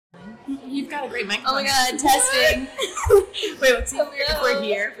You've got a great microphone. Oh my god, testing. Wait, let's see if we're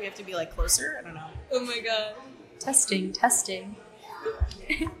here. If we have to be like closer. I don't know. Oh my god. Testing. Testing.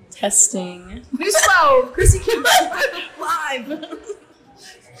 Who's 12? Chrissy came live.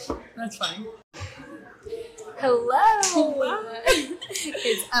 That's fine. Hello.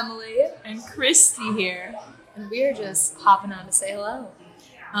 It's Emily And Christy here. and we're just hopping on to say hello.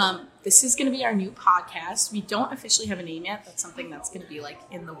 This is going to be our new podcast. We don't officially have a name yet. That's something that's going to be like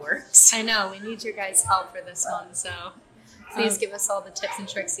in the works. I know, we need your guys' help for this one, so please give us all the tips and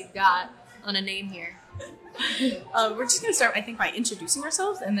tricks you've got on a name here. We're just going to start, I think, by introducing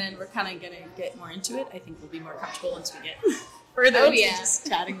ourselves, and then we're kind of going to get more into it. I think we'll be more comfortable once we get further into just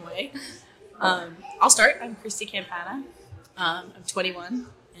chatting away. I'll start. I'm Christy Campana. I'm 21,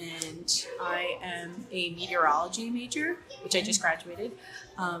 and I am a meteorology major, which I just graduated,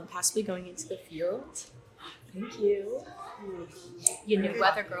 possibly going into the field. Thank you. You new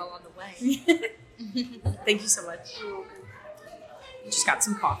weather girl on the way. Thank you so much. Just got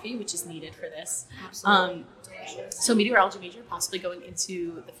some coffee, which is needed for this. Absolutely. So meteorology major, possibly going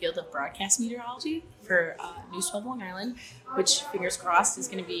into the field of broadcast meteorology for News 12 Long Island, which, fingers crossed, is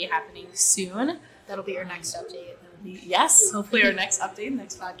going to be happening soon. That'll be your next update. Yes, hopefully our next update,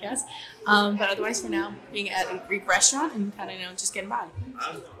 next podcast. But otherwise, for now, being at a Greek restaurant and kind of, just getting by.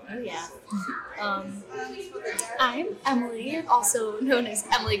 Oh, yeah. I'm Emily, also known as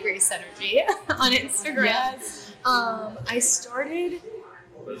Emily Grace Energy on Instagram. Yes. I started,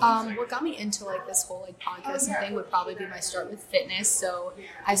 what got me into like this whole like podcasting thing would probably be my start with fitness. So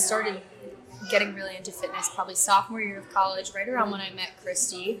I started getting really into fitness probably sophomore year of college, right around when I met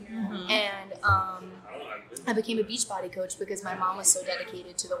Christy. Mm-hmm. And I became a Beachbody coach because my mom was so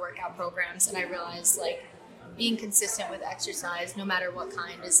dedicated to the workout programs, and I realized like being consistent with exercise, no matter what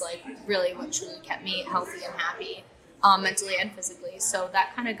kind, is like really what truly kept me healthy and happy, mentally and physically. So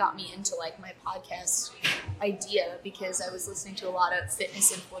that kind of got me into like my podcast idea because I was listening to a lot of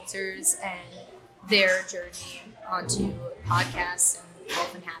fitness influencers and their journey onto podcasts and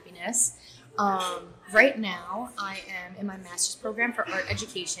health and happiness. Right now I am in my master's program for art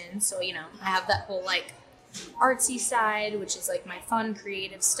education. So, I have that whole like artsy side, which is like my fun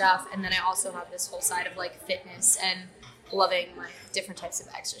creative stuff, and then I also have this whole side of like fitness and loving like different types of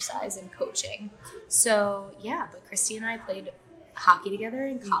exercise and coaching. So yeah, but Christy and I played hockey together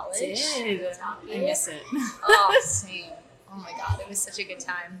in college. We did. I miss it. Oh, same. Oh my god, it was such a good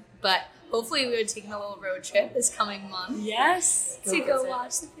time. But hopefully we would take a little road trip this coming month. Yes. To go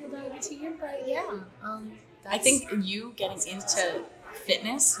watch the field hockey team. But yeah, I think you getting into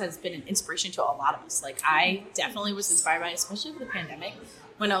fitness has been an inspiration to a lot of us. Like, I definitely was inspired by it, especially with the pandemic,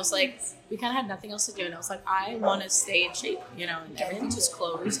 when I was like, we kind of had nothing else to do, and I was like, I want to stay in shape, and everything was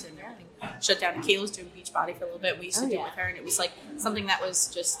closed and everything shut down. And Kayla was doing Beachbody for a little bit. We used to do it with her, and it was like something that was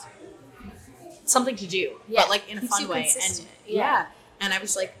just something to do, but like in a fun way. And and I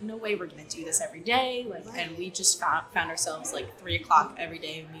was like, no way we're gonna do this every day. Like, and we just found ourselves like 3:00 every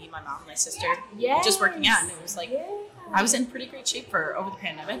day, me, my mom, and my sister, just working out, and it was like. I was in pretty great shape for over the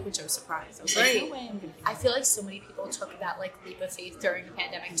pandemic, which I was surprised. I was like, no way I'm going to. I feel like so many people took that like leap of faith during the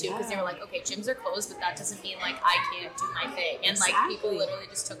pandemic too, because they were like, okay, gyms are closed, but that doesn't mean like I can't do my thing. And like people literally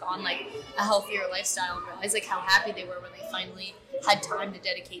just took on like a healthier lifestyle and realized like how happy they were when they finally had time to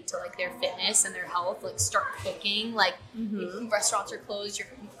dedicate to like their fitness and their health, like start cooking. Like restaurants are closed, you're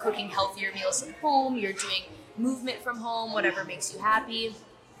cooking healthier meals at home, you're doing movement from home, whatever makes you happy.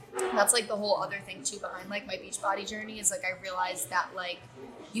 That's like the whole other thing too behind like my Beachbody journey is like I realized that like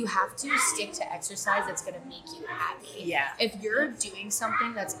you have to stick to exercise that's going to make you happy. Yeah. If you're doing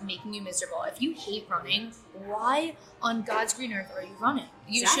something that's making you miserable, if you hate running, why on God's green earth are you running?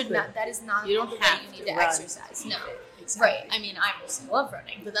 You should not. That is not the way you need to exercise. No. Exactly. Right. I mean, I personally love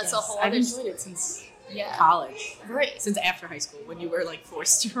running, but that's a whole other. I've enjoyed it since college. Right. Since after high school, when you were like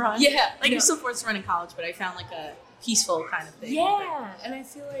forced to run. Yeah. Like you're still forced to run in college, but I found like a peaceful kind of thing. Yeah, and I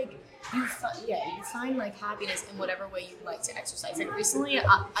feel like you find like happiness in whatever way you like to exercise. Like recently,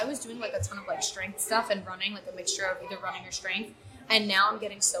 I was doing like a ton of like strength stuff and running, like a mixture of either running or strength. And now I'm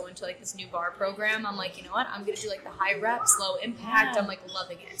getting so into like this new bar program. I'm like, you know what? I'm gonna do like the high reps, low impact. I'm like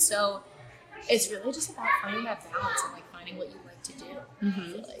loving it. So it's really just about finding that balance and like finding what you like to do. I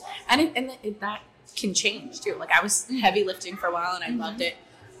feel like. And that can change too. Like I was heavy lifting for a while and I loved it.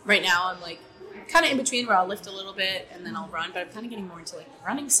 Right now I'm like kind of in between where I'll lift a little bit and then I'll run, but I'm kind of getting more into like the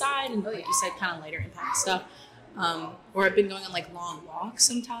running side and like you said, kind of lighter impact stuff. Or I've been going on like long walks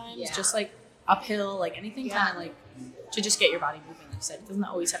sometimes, just like uphill, like anything kind of like to just get your body moving. Like I said, it doesn't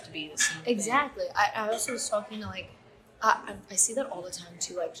always have to be the same Exactly. I also was talking to like, I see that all the time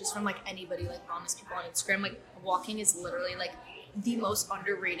too, like just from like anybody like wellness people on Instagram, like walking is literally like the most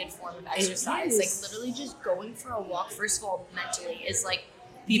underrated form of exercise. Like literally just going for a walk, first of all, mentally is like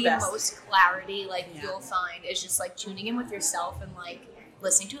the most clarity you'll find is just like tuning in with yourself and like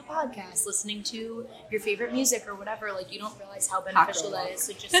listening to a podcast, listening to your favorite music or whatever. Like you don't realize how beneficial that is.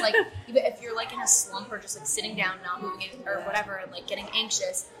 So just like even if you're like in a slump or just like sitting down, not moving or whatever, and like getting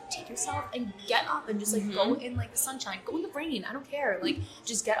anxious, take yourself and get up and just like go in like the sunshine, go in the rain. I don't care. Like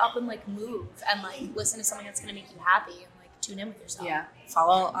just get up and like move and like listen to something that's gonna make you happy and like tune in with yourself. Yeah.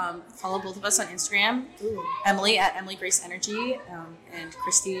 Follow both of us on Instagram. Ooh. Emily at Emily Grace Energy, and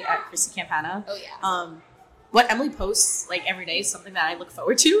Christy at Christy Campana. Oh yeah. What Emily posts like every day is something that I look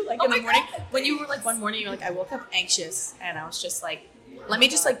forward to. Like in the morning, God. when you were like one morning, you're like, I woke up anxious, and I was just like, let me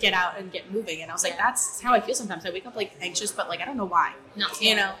just like get out and get moving. And I was like, that's how I feel sometimes. I wake up like anxious, but like I don't know why. Not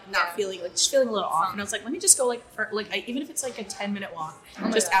feeling Feeling just feeling a little off. And I was like, let me just go like for like even if it's like a 10-minute walk,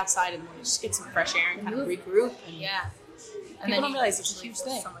 just outside in the morning, just get some fresh air and kind of regroup. And and people don't realize it's a huge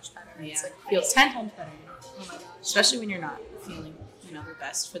thing. So much better. Yeah, It's like feels 10 times better. Oh my gosh. Especially when you're not feeling the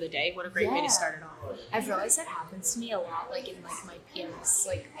best for the day. What a great way to start it off. I've realized that happens to me a lot, like in like my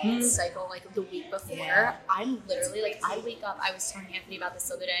PMS cycle, like the week before. Yeah. I'm literally like, I wake up. I was telling Anthony about this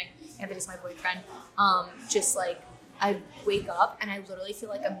the other day. Anthony's my boyfriend. Just like I wake up and I literally feel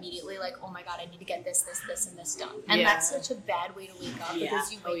like immediately like, oh my god, I need to get this, and this done. And that's such a bad way to wake up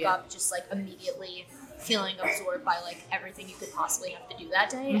because you wake up just like immediately feeling absorbed by like everything you could possibly have to do that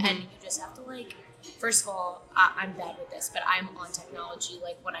day, and you just have to like. First of all, I'm bad with this, but I'm on technology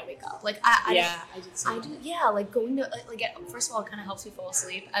like when I wake up. Like I do like going to first of all, it kind of helps me fall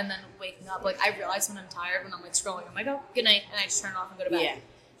asleep, and then waking up, like I realize when I'm tired when I'm like scrolling, I'm like, oh, good night, and I just turn it off and go to bed. Yeah.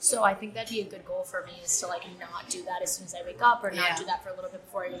 So I think that'd be a good goal for me is to like not do that as soon as I wake up, or not do that for a little bit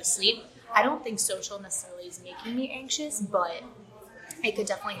before I go to sleep. I don't think social necessarily is making me anxious, but it could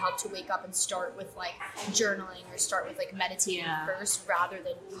definitely help to wake up and start with like journaling or start with like meditating first rather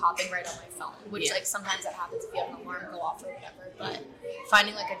than hopping right on my phone, which like sometimes that happens if you have an alarm go off or whatever, but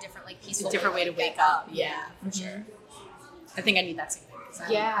finding like a different like peaceful way to wake up. Yeah, for sure. I think I need that same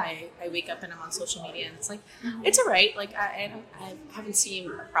thing. I wake up and I'm on social media and it's like, it's all right. Like I haven't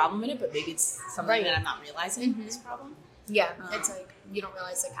seen a problem in it, but maybe it's something that I'm not realizing is a problem. Yeah, it's like you don't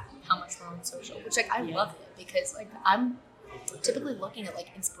realize like how much we're on social, which like I love it because like I'm typically looking at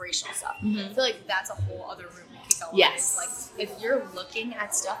like inspirational stuff. I feel like that's a whole other room we could go on. Yes. Like if you're looking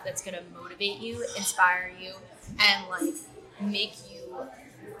at stuff that's gonna motivate you, inspire you, and like make you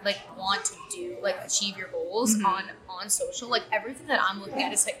like want to do like achieve your goals on social, like everything that I'm looking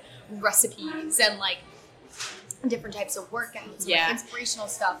at is like recipes and like different types of workouts, like inspirational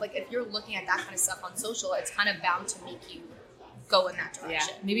stuff. Like if you're looking at that kind of stuff on social, it's kind of bound to make you go in that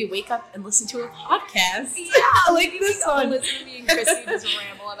direction. Yeah. Maybe wake up and listen to a podcast. Yeah, like this one. Listen to me and Chrissy just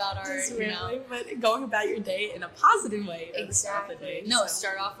ramble about our, but going about your day in a positive way. Exactly. No,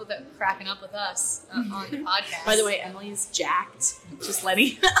 start off with it, cracking up with us on the podcast. By the way, Emily is jacked. Just letting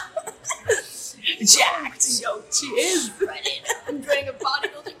you know. Jacked. Yo, she is. I'm doing a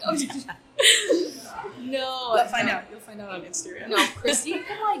bodybuilding coach. No. You'll find out. You'll find out on Instagram. No, Christy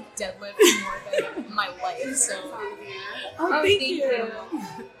can like deadlift more than my life. So. Thank you.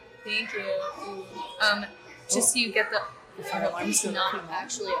 Thank you. Just so you get the fire alarm's not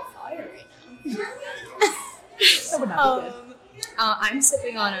actually a fire right now. I'm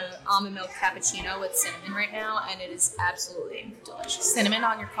sipping on an almond milk cappuccino with cinnamon right now, and it is absolutely delicious. Cinnamon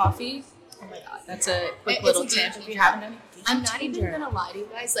on your coffee? Oh my god. That's a quick little tip if you haven't done it. I'm not even gonna lie to you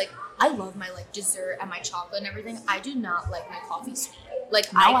guys. Like, I love my like dessert and my chocolate and everything. I do not like my coffee sweet.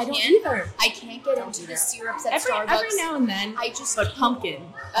 Like, no, I don't either. I can't get into the syrups at Starbucks. Every now and then. I just but pumpkin.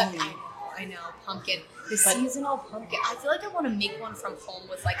 I know pumpkin. The seasonal pumpkin. I feel like I want to make one from home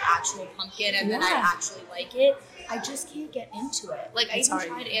with like actual pumpkin, and then I actually like it. I just can't get into it. Like I even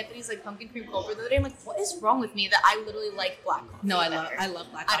tried Anthony's like pumpkin cream cold brew the other day. I'm like, what is wrong with me that I literally like black coffee? No, I love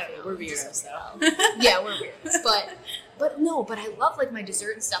black coffee. I don't know. We're weirdos though. Yeah, we're weirdos. But I love like my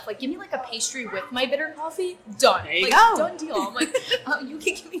dessert and stuff. Like give me like a pastry with my bitter coffee. Done. There you go. Done deal. I'm like, you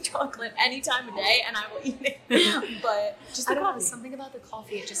can give me chocolate any time of day and I will eat it. But just I don't know, something about the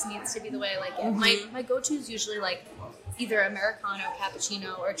coffee. It just needs to be the way I like it. My go-to is usually like either Americano,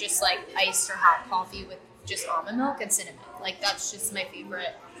 cappuccino, or just like iced or hot coffee with just almond milk and cinnamon. Like that's just my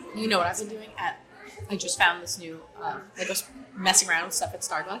favorite. You know what I've been doing? I just found this new. I was messing around with stuff at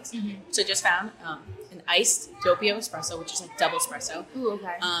Starbucks, so I just found an iced doppio espresso, which is like double espresso. Ooh,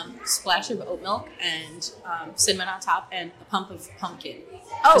 okay. Splash of oat milk and cinnamon on top, and a pump of pumpkin.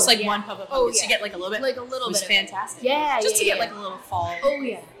 Oh, just like one pump of pumpkin. So you get like a little bit. Like a little bit. It was fantastic. Yeah, just to get like a little fall. Oh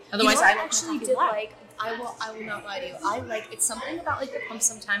yeah. Otherwise, I actually did like. I will not lie to you. I like, it's something about like the pump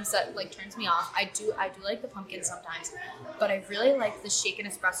sometimes that like turns me off. I do like the pumpkin sometimes, but I really like the shaken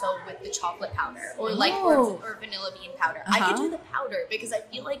espresso with the chocolate powder or like or vanilla bean powder. I could do the powder because I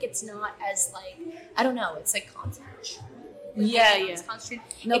feel like it's not as like, I don't know, it's like concentrated. Yeah.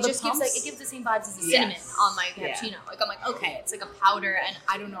 No, it just gives the same vibes as the cinnamon on my cappuccino. Like I'm like, okay, it's like a powder, and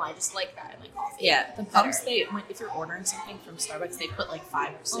I don't know, I just like that in my coffee. Yeah, the pumps if you're ordering something from Starbucks, they put like 5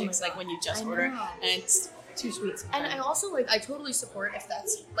 or 6, like when you just order, and it's too sweet sometimes. And I also like, I totally support if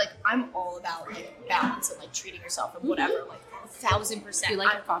that's like, I'm all about like balance and like treating yourself and whatever, like 1,000%. Do you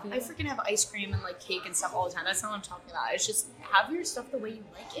like your coffee? I freaking have ice cream and like cake and stuff all the time. That's not what I'm talking about. It's just have your stuff the way you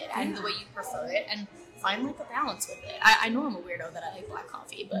like it and the way you prefer it, and find like a balance with it. I know I'm a weirdo that I like black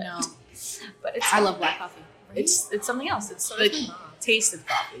coffee, but I love black coffee. Right? It's something else. It's the taste of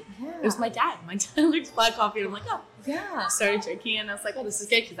coffee. Yeah. It was my dad. My dad likes black coffee, and I'm like, oh yeah. I started drinking, and I was like, oh, this is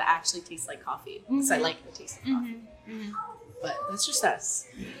good because it actually tastes like coffee. Because I like the taste of coffee. But that's just us.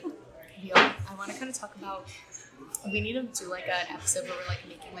 I want to kind of talk about. We need to do like an episode where we're like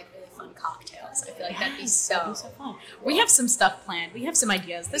making like really fun cocktails. I feel like that'd be so fun. We have some stuff planned. We have some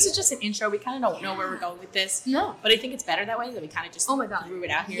ideas. This is just an intro. We kind of don't know where we're going with this. No. But I think it's better that way that we kind of just threw it out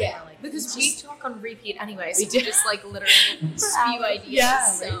here. Yeah. Like, because we talk on repeat anyway. So we just like literally spew ideas. Yeah.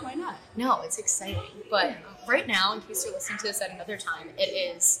 So. Why not? No, it's exciting. But right now, in case you're listening to this at another time,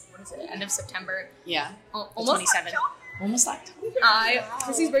 it is, what is it, end of September? Yeah. Almost 27th. Almost left.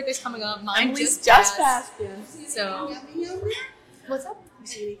 Chrissy's birthday's coming up. Mine just passed. Yeah. So, what's up? You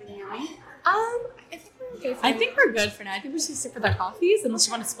see anything yummy? I think we're good for I think we should stick with our coffees unless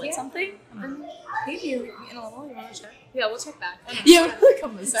you want to split something. Maybe in a little. You want to check? Yeah, we'll check back. Yeah, we'll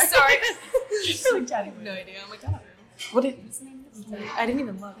come this second. Sorry. We're like chatting. No idea. Oh my god. What's the name of this? I didn't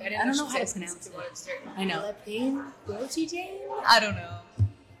even look. I don't know how to pronounce it. I know. I don't know.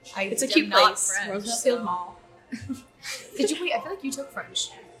 It's a cute place. Roosevelt Mall. Did you wait? I feel like you took French.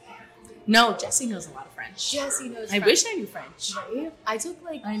 No, Jessie knows a lot of French. Jessie knows French. I wish I knew French. Right? I took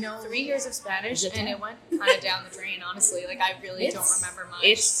like 3 years of Spanish and it went kind of down the drain, honestly. Like I really don't remember much.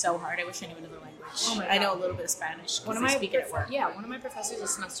 It's so hard. I wish I knew another language. Oh my God. I know a little bit of Spanish. One of my professors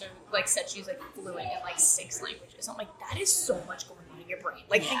this semester like said she's like fluent in like 6 languages. I'm like, that is so much going on in your brain.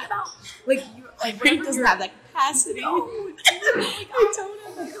 Like think about like you my brain doesn't have that capacity. No, I don't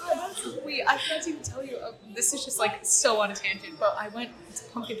have that. Wait, I forgot to even tell you. This is just like so on a tangent, but I went to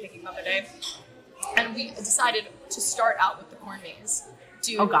pumpkin picking the other day, and we decided to start out with the corn maze.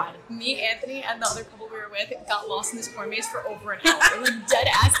 Dude, oh God. Me, Anthony, and the other couple we were with got lost in this corn maze for over an hour. Like dead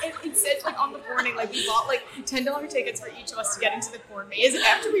ass. It said like on the warning, like we bought like $10 tickets for each of us to get into the corn maze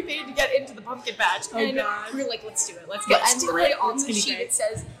after we paid to get into the pumpkin patch. Oh and God. we were like, let's do it. Let's get. And literally on the sheet it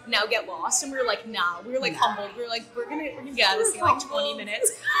says, now get lost, and we were like, nah. We were like humbled. We were like, we're gonna get out of this thing in like 20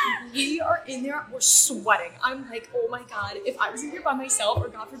 minutes. We are in there. We're sweating. I'm like, oh my God. If I was in here by myself, or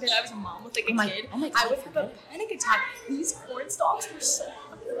God forbid I was a mom with like a kid, I would have a panic attack. These corn stalks were so.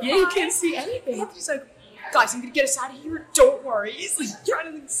 Yeah, you can't see anything. He's like, guys, I'm gonna get us out of here. Don't worry. He's like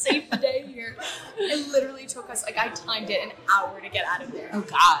trying to like, save the day here. It literally took us like I timed it an hour to get out of there. Oh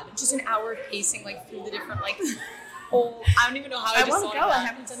God, just an hour of pacing like through the different like. Oh, I don't even know how I just want to go. I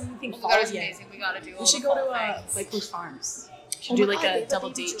haven't done anything. Oh, that was amazing. We gotta do. We should go to like Bruce Farms. Should do like a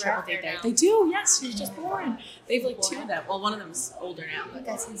double date, triple date there. They do. Yes, she was just born. They have like 2 of them. Well, one of them's older now. But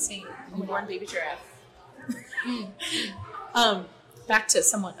that's insane. Newborn baby giraffe. Back to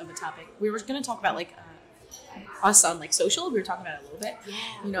somewhat of a topic. We were going to talk about like us on like social. We were talking about it a little bit. Yeah.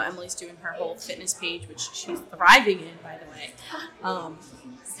 You know, Emily's doing her whole fitness page, which she's thriving in, by the way.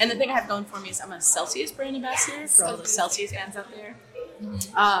 And the thing I have going for me is I'm a Celsius brand ambassador for all the Celsius fans out there.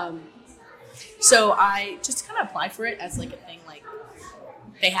 Mm-hmm. So I just kind of applied for it as like a thing. Like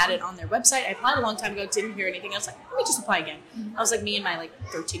they had it on their website. I applied a long time ago. Didn't hear anything. I was like, let me just apply again. I was like me and my like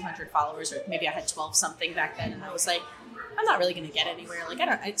 1,300 followers, or maybe I had 12 something back then, and I was like, I'm not really going to get anywhere. Like,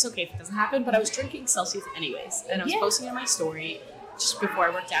 it's okay if it doesn't happen, but I was drinking Celsius anyways. And I was posting on my story just before I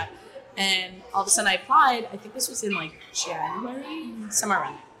worked out. And all of a sudden I applied. I think this was in like January, somewhere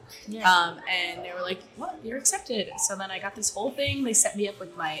around there. Yeah. And they were like, what? You're accepted. So then I got this whole thing. They set me up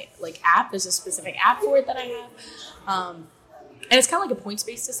with my like app. There's a specific app for it that I have. And it's kind of like a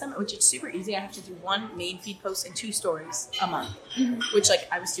points-based system, which is super easy. I have to do 1 main feed post and 2 stories a month, which like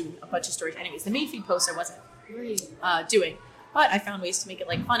I was doing a bunch of stories anyways. The main feed post I wasn't doing, but I found ways to make it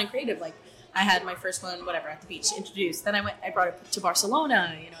like fun and creative. Like I had my first one, whatever, at the beach introduced. Then I brought it to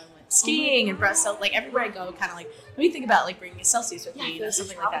Barcelona. You know, I went skiing and Brussels. Like everywhere I go, kind of like let me think about like bringing a Celsius with me, you know,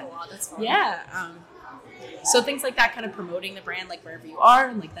 something like that. That's fun. Yeah. So things like that, kind of promoting the brand like wherever you are,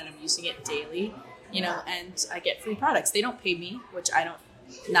 and like that I'm using it daily. You know, and I get free products. They don't pay me, which I don't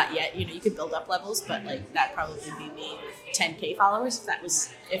not yet. You know, you could build up levels, but like that probably would be me with 10K followers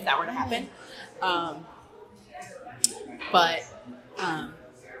if that were to happen. But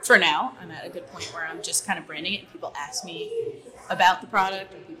for now, I'm at a good point where I'm just kind of branding it, and people ask me about the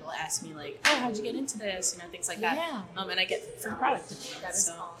product, or people ask me like, "Oh, how'd you get into this?" You know, things like that. Yeah. And I get free product. That is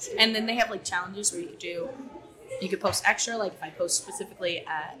awesome. And then they have like challenges where you could post extra. Like if I post specifically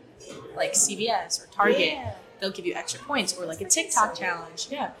at like CVS or Target, they'll give you extra points, or like a TikTok challenge.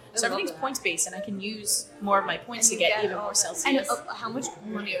 Yeah. So everything's points based, and I can use more of my points to get even more Celsius. And how much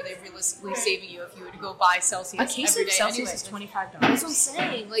money are they realistically saving you if you were to go buy Celsius? A case every of day Celsius anyway? is $25. That's what I'm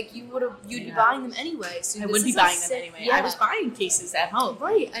saying. Like you'd be buying them anyway. So I would be buying them anyway. I was buying cases at home.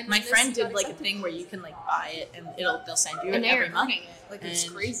 Right. And my friend did like a thing where you can like buy it and they'll send you it every month. Like it's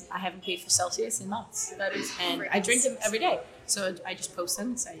crazy. I haven't paid for Celsius in months. That is and I drink them every day. So I just post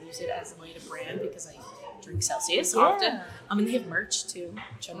them. So I use it as a way to brand because I drink Celsius often. And they have merch too,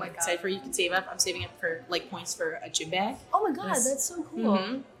 which I'm excited for. You can save up. I'm saving up for like points for a gym bag. Oh my god, that's so cool.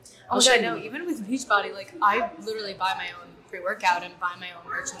 Mm-hmm. Oh my god, no, even with Beachbody, like I literally buy my own pre-workout and buy my own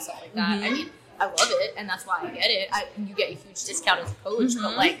merch and stuff like that. Mm-hmm. I mean, I love it, and that's why I get it. You get a huge discount as a coach,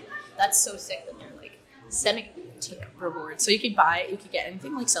 but like that's so sick that they're like sending to you. Rewards. So you could get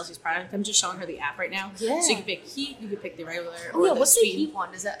anything like Celsius product. I'm just showing her the app right now. Yeah. So you can pick heat, you could pick the regular. Oh yeah, what's the sweet heat one?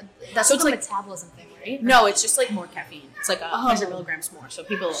 That's so like it's a like metabolism thing, right? No, it's just like more caffeine. It's like 100 milligrams more. So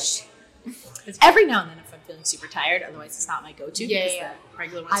people it's every now and then if I'm feeling super tired, otherwise it's not my go-to because the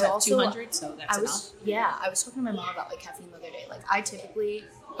regular ones have 200, so that's enough. Yeah, I was talking to my mom about like caffeine the other day. Like I typically,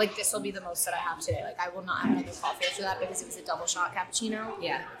 like this will be the most that I have today. Like I will not have another coffee after that because it was a double shot cappuccino.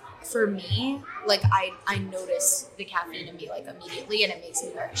 Yeah. For me, like I notice the caffeine in me like immediately, and it makes me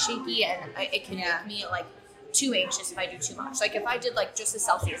very shaky, and it can make me like too anxious if I do too much. Like if I did like just a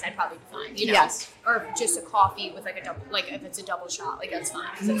Celsius, I'd probably be fine, you know. Yes. Or just a coffee with like a double, like if it's a double shot, like that's fine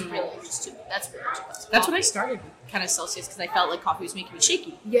because that's really just too. That's really too much. That's when I started kind of Celsius because I felt like coffee was making me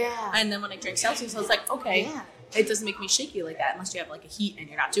shaky. Yeah. And then when I drank Celsius, I was like, okay, it doesn't make me shaky like that unless you have like a heat and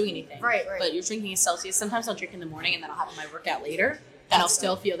you're not doing anything. Right. But you're drinking a Celsius. Sometimes I'll drink in the morning and then I'll have my workout later. And I'll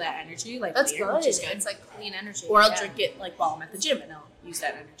still feel that energy, like that's later, good. Which is good. It's like clean energy. Or I'll drink it like while I'm at the gym, and I'll use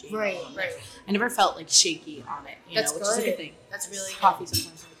that energy. Right. I never felt like shaky on it, which is a good thing. That's really coffee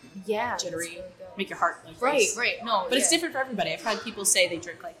sometimes. Jittery, really make your heart like race. No, but it's different for everybody. I've had people say they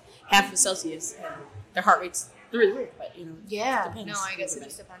drink like half of a Celsius and their heart rate's really weird, but you know. Yeah. Depends. No, I guess it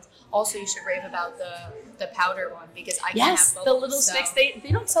just depends. Also, you should rave about the powder one because I can have both. The little sticks.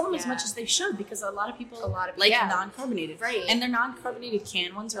 They don't sell them as much as they should because a lot of people like non-carbonated. Right. And their non-carbonated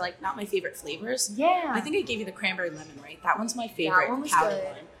canned ones are like not my favorite flavors. Yeah. I think I gave you the cranberry lemon, right? That one's my favorite. That one was powder good.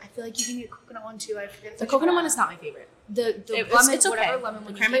 one. I feel like you can get coconut one too. I forget the coconut one is not my favorite. The lemon, it's okay. whatever lemon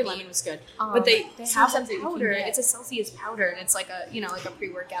one. The cranberry lemon was good, but they have some that powder. It's a Celsius powder, and it's like a like a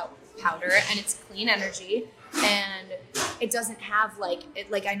pre-workout powder, and it's clean energy, and it doesn't have like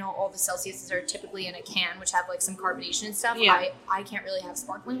I know all the Celsiuses are typically in a can, which have like some carbonation and stuff. Yeah. I can't really have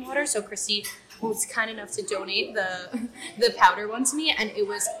sparkling water, so Christy was kind enough to donate the powder one to me, and it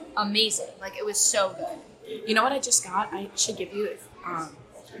was amazing. Like it was so good. You know what I just got? I should give you.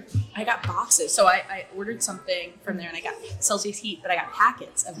 I got boxes. So I ordered something from there and I got Celsius Heat, but I got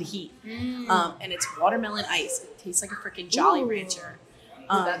packets of the Heat. And it's watermelon ice. It tastes like a freaking Jolly Rancher.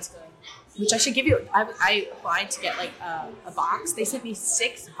 That's good. Which I should give you. I applied to get like a box. They sent me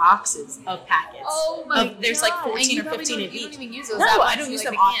 6 boxes of packets. Oh my god. There's like 14 or 15 of each. You don't even use those. No, I don't use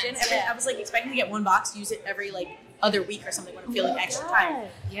them often. Yeah. I was like expecting to get one box, use it every like other week or something when I'm feeling extra tired.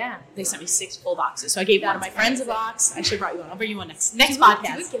 Yeah. They sent me 6 full boxes. So I gave one of my friends a box. I should have brought you one. I'll bring you one next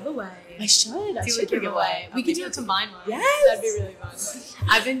podcast. Do a giveaway. I should. Do a giveaway. We could do a combined one. Yes. That'd be really fun.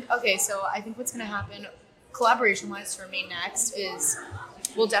 So I think what's going to happen collaboration-wise for me next is,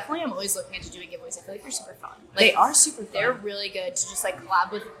 well, definitely I'm always looking into doing giveaways. I feel like they're super fun. Like, they are super fun. They're really good to just like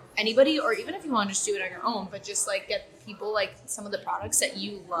collab with anybody, or even if you want to just do it on your own, but just like get people like some of the products that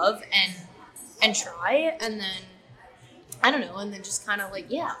you love and try, and then I don't know, and then just kind of like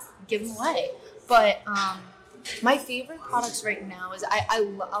give them away. But my favorite products right now is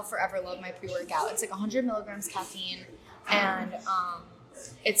I'll forever love my pre-workout. It's like 100 milligrams caffeine, and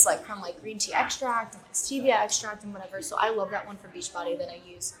it's like from like green tea extract and like stevia extract and whatever. So I love that one from Beachbody that I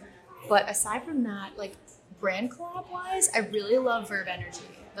use. But aside from that, like brand collab wise, I really love Verb Energy.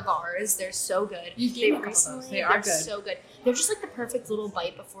 The bars, they're so good. They are good. So good. They're just like the perfect little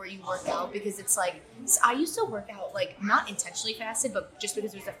bite before you work out, because it's like, I used to work out like not intentionally fasted, but just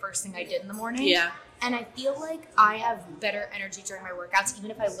because it was the first thing I did in the morning. Yeah. And I feel like I have better energy during my workouts,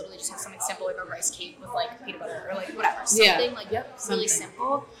 even if I literally just have something simple like a rice cake with like peanut butter or like whatever. Something really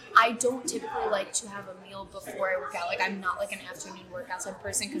simple. I don't typically like to have a meal before I work out. Like I'm not like an afternoon workout type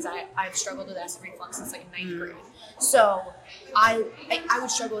person because I've struggled with acid reflux since like ninth grade. So I would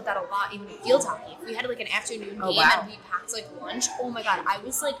struggle with that a lot even in field hockey. If we had like an afternoon game and we packed like lunch, oh my God, I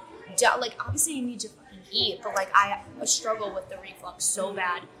was like obviously you need to fucking eat, but like I struggle with the reflux so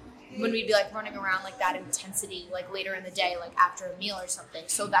bad when we'd be like running around like that intensity like later in the day, like after a meal or something.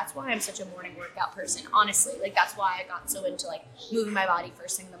 So that's why I'm such a morning workout person, honestly. Like that's why I got so into like moving my body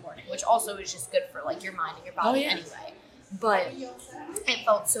first thing in the morning, which also is just good for like your mind and your body anyway. But it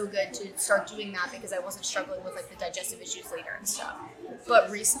felt so good to start doing that because I wasn't struggling with like the digestive issues later and stuff. But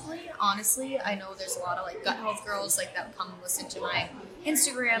recently, honestly, I know there's a lot of like gut health girls like that come listen to my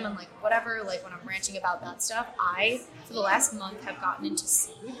Instagram and like whatever, like when I'm ranting about that stuff. I, for the last month, have gotten into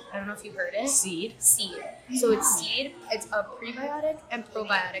seed. I don't know if you've heard it. Seed. So it's seed. It's a prebiotic and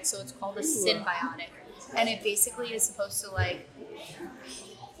probiotic. So it's called a synbiotic. And it basically is supposed to like,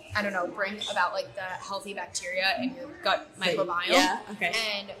 I don't know, bring about like the healthy bacteria in your gut microbiome. Yeah, okay.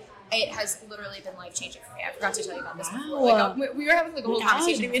 And it has literally been life changing for me. I forgot to tell you about this before. Like, we were having like a whole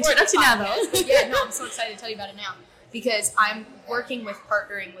conversation. Introduction now, though. Yeah, no, I'm so excited to tell you about it now because I'm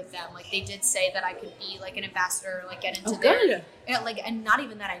partnering with them. Like they did say that I could be like an ambassador, like get into their, and not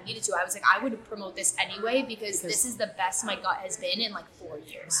even that I needed to. I was like, I would promote this anyway because this is the best my gut has been in like 4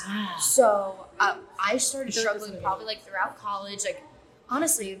 years. Wow. So I started struggling probably like throughout college, like.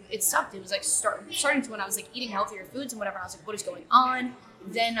 Honestly, it sucked. It was like starting to when I was like eating healthier foods and whatever. I was like, what is going on?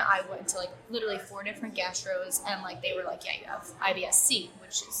 Then I went to like literally 4 different gastros and like they were like, yeah, you have IBS-C,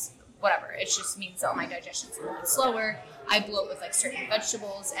 which is whatever. It just means that my digestion's a little bit slower. I bloat with like certain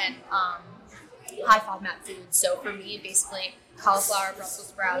vegetables and high FODMAP foods. So for me, basically cauliflower, Brussels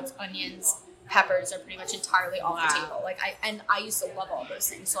sprouts, onions, peppers are pretty much entirely off the table. Like I used to love all those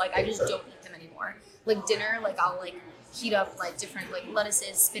things. So like I just don't eat them anymore. Like dinner, like I'll like heat up like different like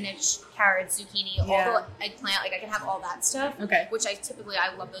lettuces, spinach, carrots, zucchini, all the eggplant. Like I can have all that stuff. Okay. Which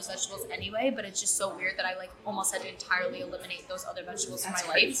I love those vegetables anyway. But it's just so weird that I like almost had to entirely eliminate those other vegetables from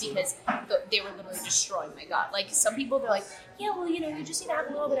my life because they were literally destroying my gut. Like some people, they're like, yeah, well, you know, you just need to have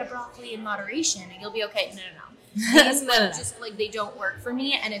a little bit of broccoli in moderation and you'll be okay. No. These just like they don't work for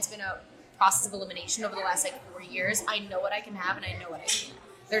me, and it's been a process of elimination over the last like 4 years. I know what I can have and I know what I can't.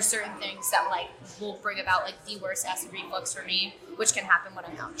 There's certain things that like will bring about like the worst acid reflux for me, which can happen when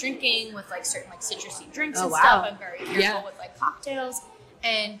I'm out drinking with like certain like citrusy drinks and stuff. I'm very careful with like cocktails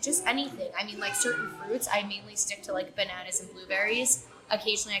and just anything. I mean, like certain fruits, I mainly stick to like bananas and blueberries.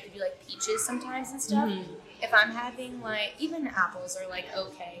 Occasionally, I could do like peaches sometimes and stuff. Mm-hmm. If I'm having like even apples are like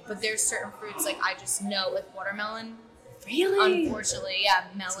okay, but there's certain fruits like I just know like watermelon. Really? Unfortunately, yeah,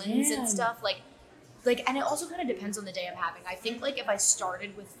 melons and stuff like, and it also kind of depends on the day I'm having. I think, like, if I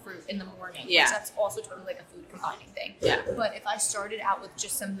started with fruit in the morning, which that's also totally, like, a food combining thing. Yeah. But if I started out with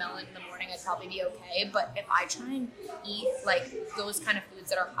just some melon in the morning, I'd probably be okay. But if I try and eat, like, those kind of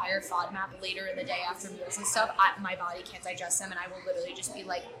foods that are higher FODMAP later in the day after meals and stuff, my body can't digest them, and I will literally just be,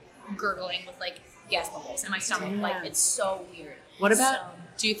 like, gurgling with, like, gas bubbles in my stomach. Yeah. Like, it's so weird. What about...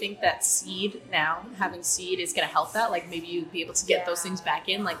 Do you think that having seed is going to help that? Like maybe you'd be able to get those things back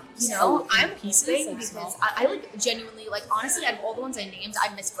in, like, you know, I'm pieces like because I like genuinely, like, honestly, out of all the ones I named,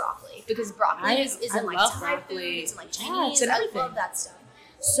 I miss broccoli because broccoli is in like Thai foods and like Chinese. I love that stuff.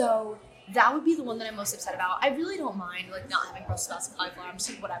 So that would be the one that I'm most upset about. I really don't mind like not having Brussels sprouts and cauliflower. I'm just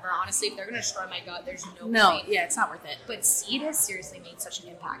like, whatever. Honestly, if they're going to destroy my gut, there's no point. Yeah, it's not worth it. But seed has seriously made such an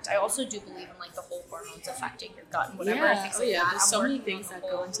impact. I also do believe in like the whole hormones affecting your gut and whatever. Yeah, there's so many things that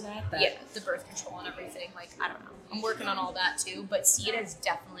go into that. Yeah, the birth control and everything. Like, I don't know. I'm working on all that too. But seed has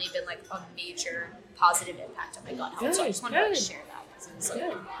definitely been like a major positive impact on my gut health. So I just wanted to share that because it's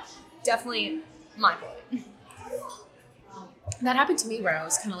like definitely mind-blowing. That happened to me where I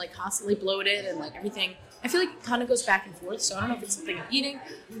was kind of like constantly bloated and like everything. I feel like it kind of goes back and forth. So I don't know if it's something I'm eating,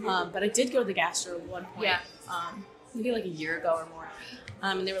 but I did go to the gastro at one point, maybe like a year ago or more.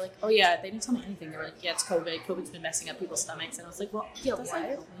 And they were like, oh yeah, they didn't tell me anything. They were like, yeah, it's COVID. COVID's been messing up people's stomachs. And I was like, well, that's not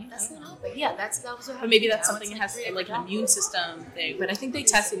helping. That's not helping. Yeah, that was what happened. But maybe that's something that has like an immune system thing. But I think they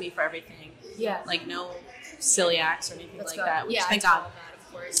tested me for everything. Yeah. Like no celiacs or anything like that, which thank God.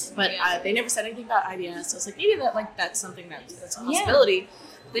 But they never said anything about IBS. So I was like, maybe that's something that's a possibility.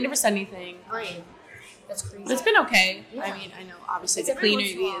 They never said anything. Right. That's crazy. But it's been okay. Yeah. I mean, I know obviously the cleaner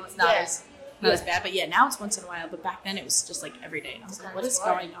you eat, it's not as bad. But yeah, now it's once in a while. But back then it was just like every day. And I was like, what is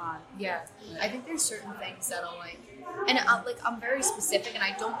going on? Yeah. I think there's certain things that'll like, and I'm very specific, and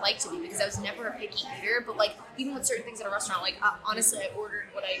I don't like to be because I was never a picky eater. But like even with certain things at a restaurant, like honestly, I ordered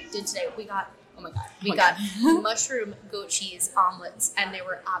what I did today. We got Oh my god. We my got God. mushroom goat cheese omelets, and they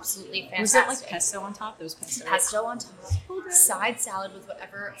were absolutely fantastic. Was it like pesto on top? There was pesto. Pesto on top. Side salad with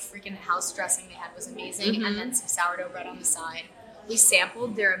whatever freaking house dressing they had was amazing, and then some sourdough bread on the side. We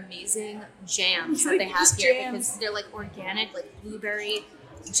sampled their amazing jams that they have here because they're like organic, like blueberry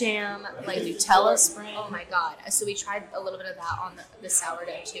jam, like Nutella spread. Oh my god. So we tried a little bit of that on the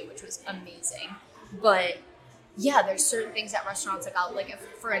sourdough too, which was amazing. But yeah, there's certain things at restaurants like if,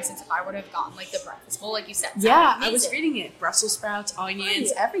 for instance, if I would have gotten like the breakfast bowl, like you said, yeah, I was reading it. Brussels sprouts,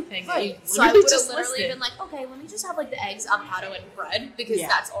 onions, everything. Right. So I would have literally been like, okay, let me just have like the eggs, avocado, and bread because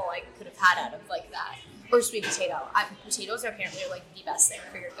that's all I could have had out of like that. Or sweet potato. Potatoes are apparently like the best thing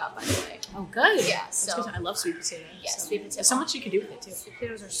for your gut, by the way. Oh, good. Yeah, so good. I love sweet potatoes. Yeah, sweet potato. There's so much you can do with it too. Sweet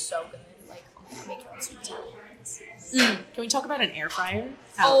potatoes are so good. Like, make your own sweet potato. Can we talk about an air fryer?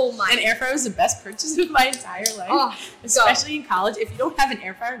 Oh my! An air fryer was the best purchase of my entire life. Oh, especially in college. If you don't have an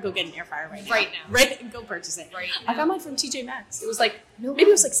air fryer, go get an air fryer right now. Right, go purchase it. Right. I got mine from TJ Maxx. It was like maybe it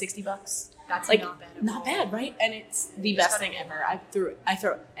was like $60. That's like not bad. Not bad, right? And it's the best thing ever. I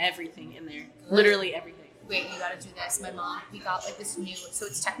throw everything in there. Literally everything. Wait, you gotta do this. My mom, we got like this new, so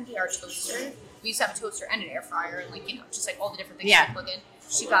it's technically our toaster. We used to have a toaster and an air fryer, and like, you know, just like all the different things you plug in.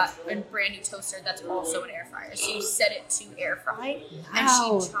 She got a brand new toaster that's also an air fryer. So you set it to air fry, and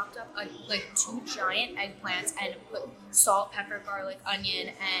she chopped up like 2 giant eggplants and put salt, pepper, garlic,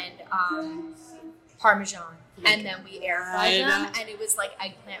 onion, and Parmesan. And then we air fried them, and it was like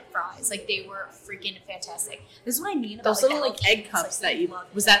eggplant fries. Like, they were freaking fantastic. This is what I mean about those little like egg cups that you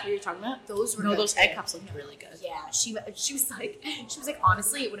was that what you're talking about? Those were those egg cups looked really good. Yeah, she was like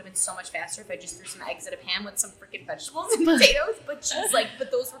honestly, it would have been so much faster if I just threw some eggs at a pan with some freaking vegetables and potatoes. But she's like, but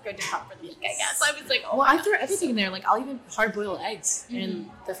those were good to come for the week, I guess. I was like, oh, well, I throw everything in there. Like, I'll even hard boil eggs in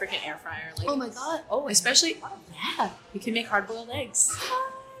the freaking air fryer. Like, oh my god, especially you can make hard boiled eggs.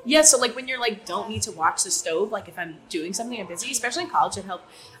 Yeah, so like when you're like don't need to watch the stove, like if I'm doing something, I'm busy, especially in college,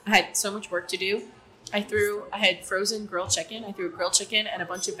 I had so much work to do. I had frozen grilled chicken. I threw grilled chicken and a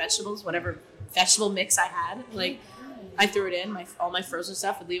bunch of vegetables, whatever vegetable mix I had. Like, I threw it in, all my frozen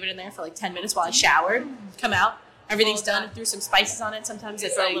stuff, would leave it in there for like 10 minutes while I showered, come out, everything's done, throw some spices on it. Sometimes I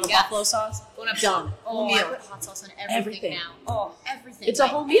throw a little buffalo sauce. Done. Oh, I put hot sauce on everything now. Oh, everything. It's a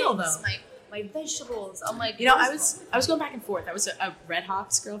whole meal though. My vegetables. I'm like, I was going back and forth. I was a Red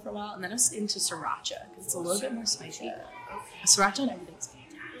Hawks girl for a while, and then I was into sriracha because it's a little bit more spicy. Okay. Sriracha and everything's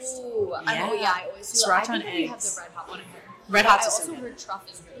fantastic. Ooh, yeah. I always do. Sriracha and and eggs. We have the Red Hot one in here. Red Hot's I is also so good. heard truff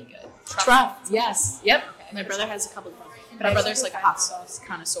is really good. Truff, yes, yep. Okay. My brother has a couple of them. My brother's like a hot sauce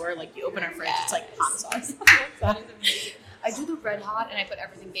connoisseur. Like, you open our fridge, it's like hot sauce. That is amazing. I do the Red Hot, and I put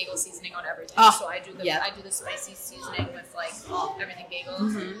everything bagel seasoning on everything. So I do the spicy seasoning with like everything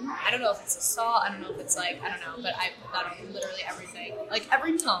bagels. Mm-hmm. I don't know if it's a salt. I don't know if it's like, I don't know, but I put that on literally everything. Like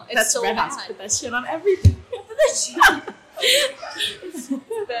every time. It's that's so Red bad. Hot. Put that shit on everything. It's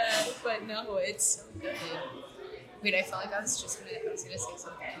bad, but no, it's so good. Wait, I felt like I was gonna say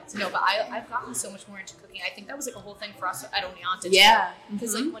something. No, but I've gotten so much more into cooking. I think that was like a whole thing for us at Oneonta too. Yeah.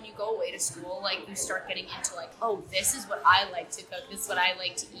 Because like when you go away to school, like you start getting into like, oh, this is what I like to cook. This is what I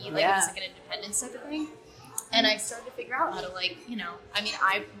like to eat. Like it's like an independence type of thing. And I started to figure out how to like, you know, I mean,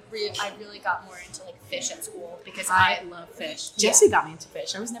 I really got more into like fish at school because I love fish. Jesse got me into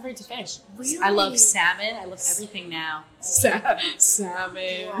fish. I was never into fish. Really? I love salmon. I love everything now. Salmon.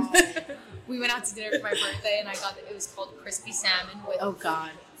 Wow. We went out to dinner for my birthday, and I got it was called crispy salmon with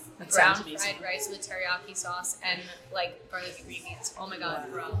brown fried rice with teriyaki sauce and like garlic green beans. Oh my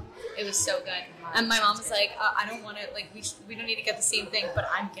god, bro, it was so good. And my mom was like, I don't want to like we don't need to get the same thing, but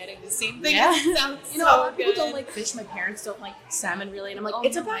I'm getting the same thing. Yeah. It sounds a lot of people don't like fish. My parents don't like salmon really, and I'm like,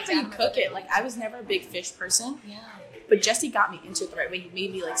 it's about how you cook it. Like, I was never a big fish person. Yeah. But Jesse got me into it the right way. He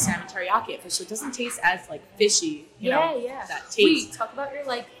made me like salmon teriyaki at fish, so it doesn't taste as like fishy. You know, that taste. Wait, talk about your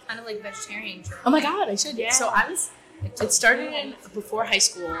like kind of like vegetarian journey. Oh my god, I should. Yeah. So it started before high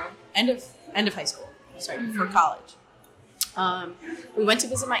school, end of high school. Sorry, before college. We went to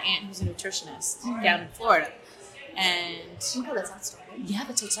visit my aunt, who's a nutritionist down in Florida, and that's how it started. Yeah,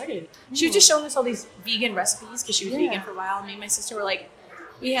 that's how it started. She was just showing us all these vegan recipes because she was vegan for a while. And me and my sister were like,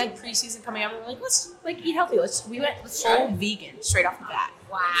 we had preseason coming up. We were like, let's like eat healthy. We went full vegan straight off the bat.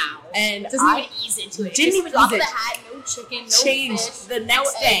 Wow. And doesn't even ease into it. Didn't even ease it. The hat, no chicken, no changed fish, the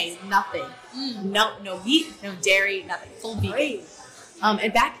next day. Eggs. Nothing. No meat, no dairy, nothing. Full vegan.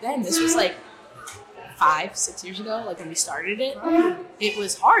 And back then, this was like 5-6 years ago, like when we started it, it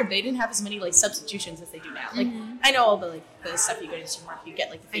was hard. They didn't have as many like substitutions as they do now. Like I know all the stuff you go to the supermarket, you get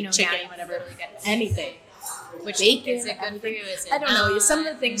like the fake chicken, whatever, anything. Which bacon, is it good for you? Is it I don't know. Some of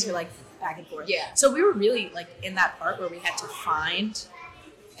the things are like back and forth. Yeah. So we were really like in that part where we had to find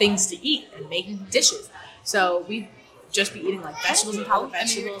things to eat and make dishes. So we'd just be eating like vegetables and top of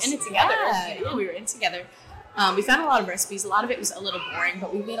vegetables. And we were in it together. Yeah, we were in together. We found a lot of recipes. A lot of it was a little boring,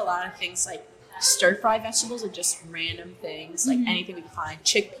 but we made a lot of things like stir-fry vegetables or just random things, like anything we could find,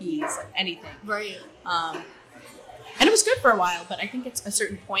 chickpeas, like anything. Right. And it was good for a while, but I think at a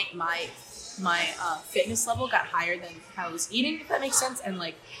certain point my fitness level got higher than how I was eating, if that makes sense. And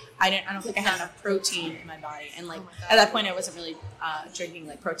like I don't think I had enough protein in my body. And like at that point I wasn't really drinking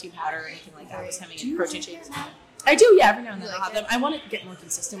like protein powder or anything like that. I was having protein shakes. I do, yeah, every now and then I'll have them. I want to get more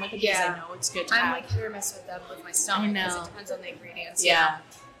consistent with it because I know it's good to have. I'm like hit or miss with them with my stomach because it depends on the ingredients. Yeah.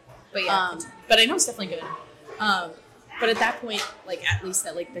 But yeah. But I know it's definitely good. But at that point, like at least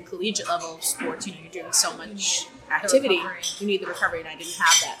at like the collegiate level of sports, you know, you're doing so much activity. You need the recovery, and I didn't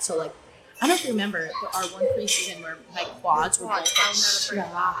have that. So like, I don't know if you remember our one preseason where my quads were both like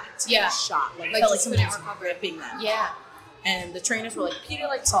shot. Like felt like somebody was ripping them. Yeah. And the trainers were like,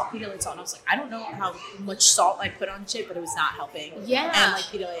 Pedialyte salt. And I was like, I don't know how much salt I put on shit, but it was not helping. Yeah. And like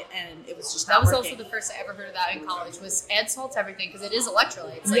Pedialyte, and it was just that not was working. Also the first I ever heard of that in college was add salt to everything because it is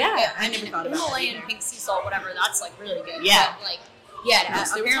electrolytes. Like, yeah, I never thought about Himalayan pink sea salt, whatever. That's like really good. Yeah. But, like, yeah.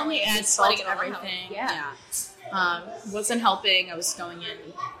 They were telling me add salt to everything. Yeah. Wasn't helping. I was going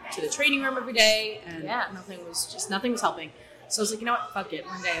in to the training room every day, and nothing was helping. So I was like, you know what? Fuck it.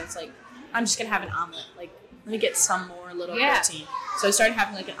 One day I was like, I'm just gonna have an omelet. Like, let me get some more little protein. So I started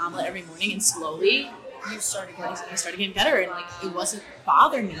having like an omelet every morning, and slowly I started getting better, and like it wasn't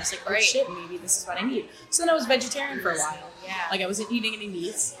bothering me. I was like, oh shit, maybe this is what I need. So then I was vegetarian for a while. Yeah. Like I wasn't eating any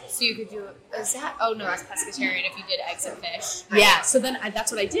meats. So you could do that's pescatarian if you did eggs and fish. Right? Yeah. So then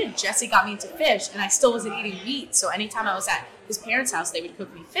that's what I did. Jesse got me into fish, and I still wasn't eating meat. So anytime I was at his parents' house, they would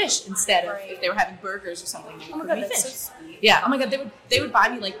cook me fish instead of if they were having burgers or something. They would cook me fish. So sweet. Yeah. Oh my god, they would buy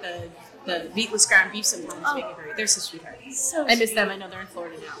me like the meatless ground beef sometimes. They're so sweethearts. So I miss them. I know they're in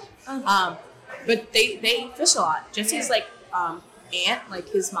Florida now. But they eat fish a lot. Jesse's like aunt, like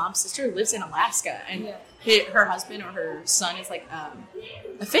his mom's sister, lives in Alaska, and her husband or her son is like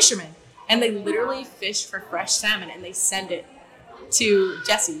a fisherman, and they literally fish for fresh salmon and they send it to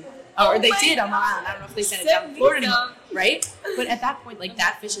Jesse. Or they did on Long Island. I don't know if they sent it down to Florida anymore, right? But at that point, like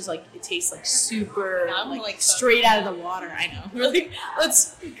that fish is like it tastes like super like straight out of the water. I know. Really,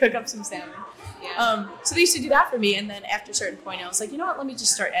 let's cook up some salmon. Yeah. So they used to do that for me, and then after a certain point, I was like, you know what? Let me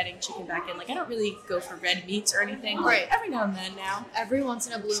just start adding chicken back in. Like I don't really go for red meats or anything. Like, every now and then now. Every once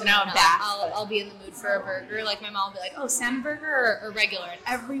in a blue moon, now I'm back. I'll be in the mood for a burger. Like my mom will be like, oh, salmon burger or regular. And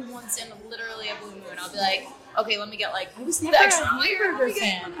every once in literally a blue moon, I'll be like, okay, let me get like I was never a hamburger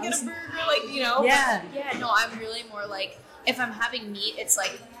fan. Let me get a burger, like you know. Yeah. Yeah. No, I'm really more like if I'm having meat, it's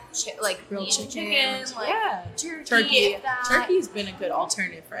like. Like grilled chicken, like turkey. Turkey's been a good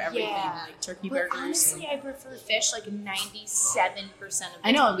alternative for everything, like turkey burgers. Honestly, I prefer fish like 97% of the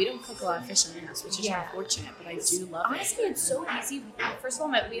I know, and we don't cook a lot of fish in our house, which is unfortunate, but I do love it. Honestly, it's so easy. First of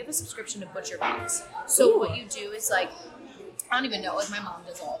all, we have a subscription to Butcher Box. So what you do is like, I don't even know, like my mom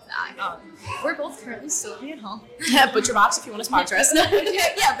does all of that. We're both currently still living at home. Butcher Box if you want to sponsor us.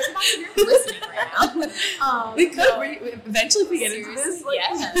 Butcher Box if you're listening right now. We could eventually if we get into this. Like,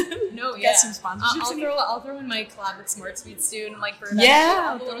 get some sponsorships. I'll throw in my collab with Smart Sweets soon. Like for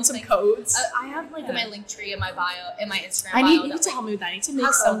I'll throw in some codes. I have like my link tree in my bio, in my Instagram. You need to help me with that. I need to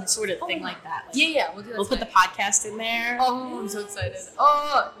make some sort of thing like that. Like, we'll do that. We'll put the podcast in there. Oh, I'm so excited.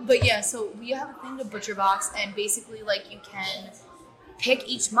 But yeah, so we have a thing to Butcher Box, and basically like you can pick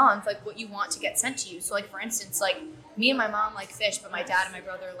each month like what you want to get sent to you. So like for instance, like me and my mom like fish, but my dad and my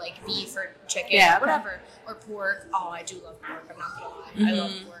brother like beef or chicken or whatever, or pork. Oh, I do love pork. I'm not gonna lie, I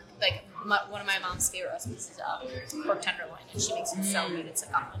love pork. Like one of my mom's favorite recipes is pork tenderloin, and she makes it so good. It's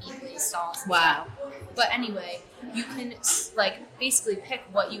like a honey glazed sauce. Wow. But anyway, you can like basically pick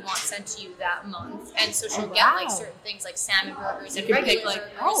what you want sent to you that month, and so she'll get like certain things like salmon burgers and regular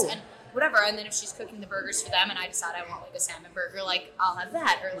burgers and whatever. And then if she's cooking the burgers for them, and I decide I want like a salmon burger, like I'll have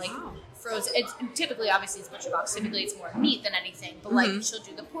that, or like frozen. It's typically, obviously, it's Butcher Box. Typically, it's more meat than anything. But like she'll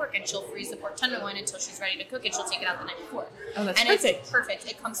do the pork, and she'll freeze the pork tenderloin until she's ready to cook it. She'll take it out the night before. Oh, that's perfect. It's perfect.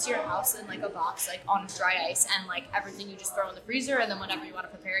 It comes to your house in like a box, like on dry ice, and like everything you just throw in the freezer, and then whenever you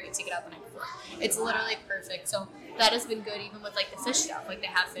want to prepare it, you take it out the night before. It's literally perfect. So that has been good, even with like the fish stuff. Like they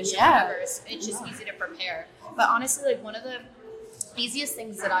have fish and burgers. It's just easy to prepare. But honestly, like one of the easiest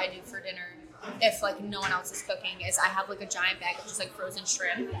things that I do for dinner, if like no one else is cooking, is I have like a giant bag of just like frozen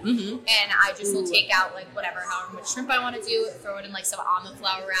shrimp, and I just will take out like however much shrimp I want to do, throw it in like some almond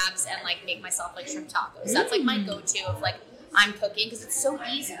flour wraps, and like make myself like shrimp tacos. That's like my go-to of like I'm cooking, because it's so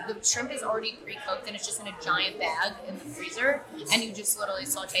easy. The shrimp is already pre-cooked and it's just in a giant bag in the freezer, and you just literally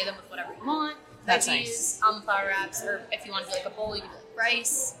saute them with whatever you want. That's veggies, nice. almond flour wraps, or if you want to do like a bowl, you can do like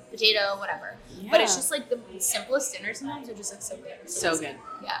rice, potato, whatever. But it's Yeah. just like the simplest dinners sometimes are just like so good. So good.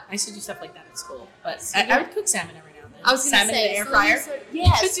 Yeah. I used to do stuff like that at school, but So I would cook salmon every now and then. I was gonna salmon say, in the air so then you fryer. start- You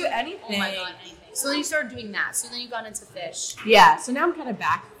yes. could do anything. Oh my god, anything. So then you started doing that. So then you got into fish. Yeah. So now I'm kind of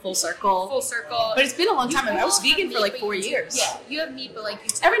back full circle. Full circle. But it's been a long time. I was You vegan have for like meat, 4 but you- years. Yeah, you have meat, but like you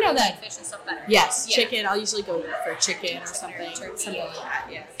Every now and like then. fish and stuff better. Yes, Yeah. chicken. I'll usually go for chicken or Chicken or something. turkey. Something like that.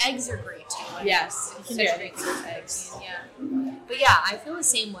 Yeah. Eggs are great too. Yes. You can do Fish anything great with too. eggs. Yeah. But yeah, I feel the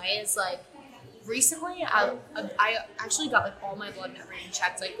same way. It's like recently I actually got like all my blood and everything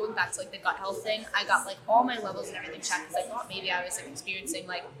checked. Like going back to like the gut health thing, I got like all my levels and everything checked because I thought maybe I was like experiencing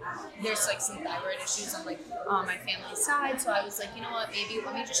like there's like some thyroid issues on like on my family's side. So I was like, you know what, maybe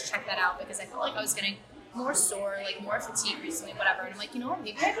let me just check that out because I felt like I was getting more sore, like more fatigue recently, whatever. And I'm like, you know what,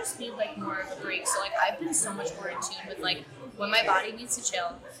 maybe I just need like more of a break. So like I've been so much more in tune with like when my body needs to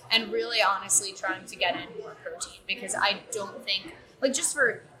chill and really honestly trying to get in more protein because I don't think like just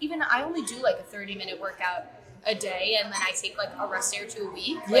for even I only do like a 30-minute workout a day and then I take like a rest day or two a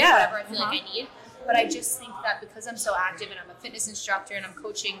week, like Yeah. whatever I feel like I need. But I just think that because I'm so active and I'm a fitness instructor and I'm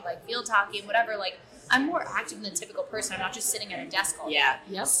coaching like field hockey and whatever, like I'm more active than a typical person. I'm not just sitting at a desk all day. Yeah.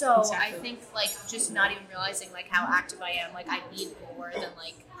 Yep. So exactly. I think like just not even realizing like how active I am, like I need more than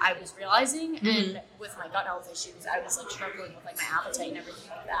like I was realizing. Mm-hmm. And with my gut health issues, I was like struggling with like my appetite and everything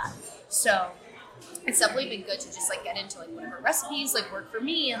like that. So it's definitely been good to just like get into like whatever recipes like work for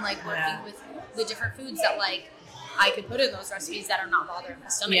me and like working Yeah. with the different foods that like I could put in those recipes that are not bothering my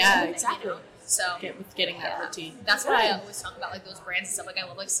stomach. Yeah, and everything, exactly. You know? So with getting that yeah. protein. That's why I Good. always talk about like those brands and stuff. Like I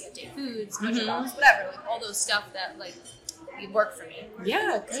love like Siete Foods, Mhm. Box, whatever, like all those stuff that like work for me.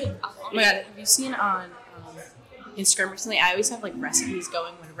 Yeah, good. Oh my god, have you seen on Instagram recently? I always have like recipes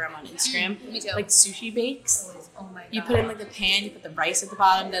going whenever I'm on Instagram. Me too. Like sushi bakes. Oh my god. You put in like the pan, you put the rice at the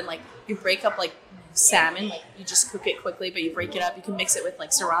bottom, then like you break up like salmon, like you just cook it quickly, but you break it up. You can mix it with like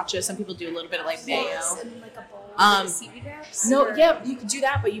sriracha. Some people do a little bit of like mayo. Yes, and then like a bowl Um, with seaweed wraps. No, or- yeah, you could do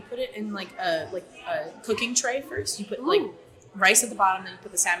that, but you put it in like a cooking tray first. You put like Ooh. rice at the bottom, then you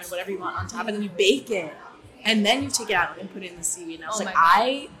put the salmon, whatever you want on top, and then you bake it, and then you take it out and put it in the seaweed. And I was Oh like,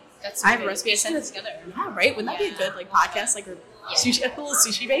 my God. That's I have a great. recipe I sent it together. yeah, right? Wouldn't that be a good like podcast, like a sushi, a little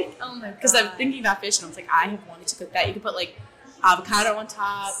sushi bake? Oh my god. Because I'm thinking about fish, and I was like, I have wanted to cook that. You could put like avocado on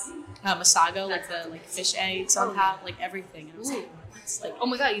top, masago, like the like fish eggs on top, like everything. And I was like, it's like Oh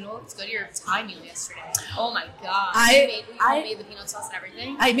my god, you know what's good? Your Thai meal yesterday. Oh my god. I you made the peanut sauce and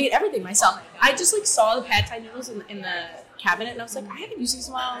everything? I made everything myself. Oh my God. I just like saw the pad thai noodles in the cabinet, and I was like, I haven't used these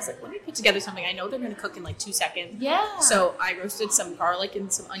in a while. I was like, let me put together something. I know they're gonna cook in like 2 seconds. Yeah. So I roasted some garlic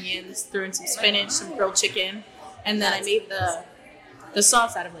and some onions, threw in some spinach, some grilled chicken, and then I made the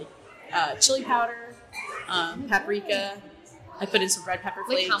sauce out of like chili powder, paprika. I put in some red pepper like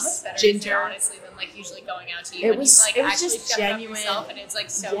flakes, how much better ginger. is it, honestly than like usually going out to eat? It when was- you, like, it was actually just chef it up genuine. yourself and it's like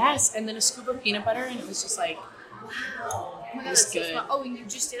so Yes, and then a scoop of peanut butter, and it was just like, Oh my it god, was that's so good. smart. Oh, and you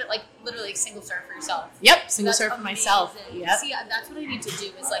just did it like literally like, single serve for yourself. Yep, single That's serve for myself. amazing. Yep. See, that's what I need to do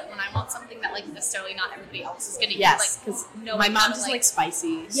is like when I want something that like necessarily not everybody else is gonna Yes, eat. because Like, no, my I'm mom not, doesn't like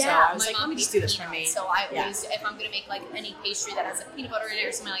spicy, so Yeah, I was my like, mom let me just hates do this for peanuts, me. So I Yeah. always, if I'm gonna make like any pastry that has like peanut butter in it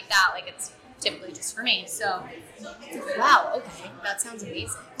or something like that, like it's typically just for me. So, wow, okay, that sounds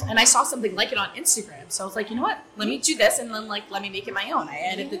amazing. And I saw something like it on Instagram, so I was like, you know what? Let me do this, and then like let me make it my own. I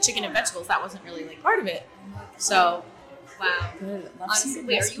added the chicken and vegetables. That wasn't really like part of it. So Wow. good. Love Honestly, some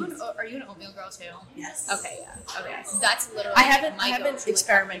wait, recipes. are you an oatmeal girl too? Yes. Okay, yeah. Okay, that's literally. I haven't my go-to, like,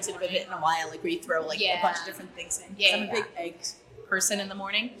 experimented with it in a while, like where you throw like a Yeah. bunch of different things in. 'Cause Yeah, I'm a yeah. big eggs person in the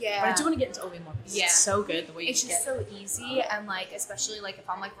morning. Yeah. But I do want to get into oatmeal more because Yeah. it's so good the way It's you just get. so easy, and like especially like if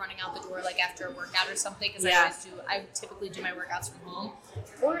I'm like running out the door like after a workout or something, because Yeah. I typically do my workouts from home,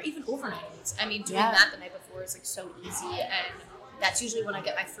 or even overnight oats. I mean, doing Yeah. that the night before is like so easy, and that's usually when I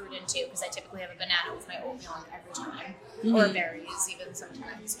get my fruit into because I typically have a banana with my oatmeal on every time, or Mhm. berries even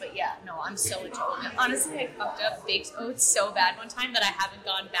sometimes. But yeah, no, I'm so into oatmeal. Honestly, I fucked up baked oats so bad one time that I haven't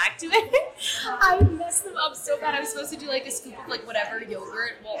gone back to it. I messed them up so bad. I was supposed to do like a scoop of like whatever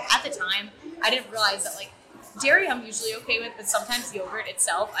yogurt. Well, at the time, I didn't realize that like dairy I'm usually okay with, but sometimes yogurt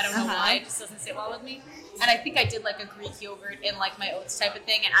itself, I don't know why, it just doesn't sit well with me. And I think I did like a Greek yogurt in like my oats type of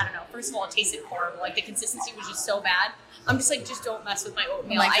thing, and I don't know. First of all, it tasted horrible. Like the consistency was just so bad. I'm just like, just don't mess with my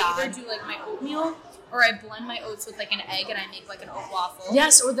oatmeal. Oh my I God. either do like my oatmeal, or I blend my oats with like an egg and I make like an oat waffle.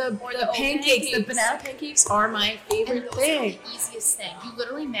 Yes, or the oat pancakes. The pancakes. banana pancakes are my And favorite those thing. are the easiest thing. You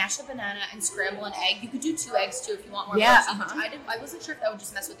literally mash a banana and scramble an egg. You could do 2 eggs too if you want more Yeah, protein. uh-huh. I wasn't sure if that would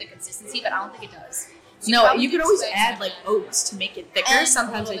just mess with the consistency, but I don't think it does. So No, probably you could do always 2 eggs add in a like pan. oats to make it thicker. And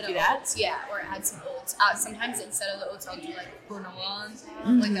Sometimes a I little do bit of that. oats, yeah, or add some oats. Sometimes instead of the oats, I'll do like granola on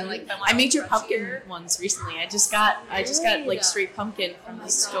top. Like if I made your crunchier. pumpkin ones recently. I just got like Good. straight pumpkin Oh from my the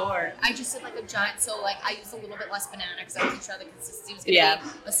God. store. I just did like a giant, so like I used a little bit less banana because I wasn't sure the consistency was gonna Yeah. be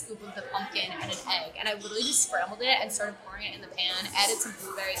a scoop of the pumpkin and an egg, and I literally just scrambled it and started pouring it in the pan. Added some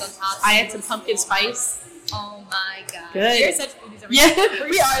blueberries on top. I had some pumpkin spice. Oh my god! Good. You're such foodies. Yeah,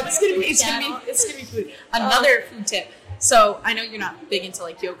 we are. It's gonna be food. Another food tip. So I know you're not big into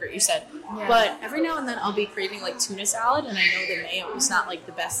like yogurt, you said, but every now and then I'll be craving like tuna salad, and I know the mayo is not like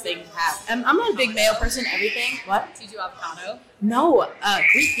the best thing to have. I'm not a big mayo person. Everything. What? Do you do avocado? No,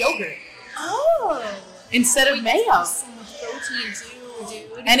 Greek yogurt Oh. instead of mayo. So much protein too,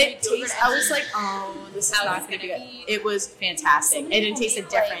 dude. And it tastes. I was like, oh, this is How not it's gonna be gonna good. be. It was fantastic, and it tasted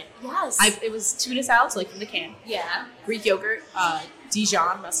different. Yes. It was tuna salad, so like from the can, yeah. Greek yogurt,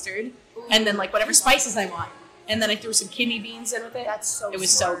 Dijon mustard, and then like whatever spices I want. And then I threw some kidney beans in with it. That's so. It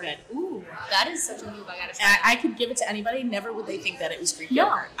was smart. so good. Ooh, that is such a move. I gotta And try. I could give it to anybody. Never would they think that it was Greek No,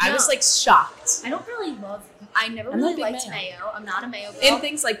 yogurt. I no. was like shocked. I don't really love. I never I'm not really a big liked mayo. mayo. I'm not a mayo girl. And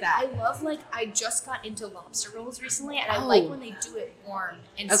things like that. I love I just got into lobster rolls recently, and I Oh. like when they do it warm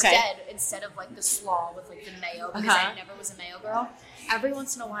instead of like the slaw with like the mayo because I never was a mayo girl. Every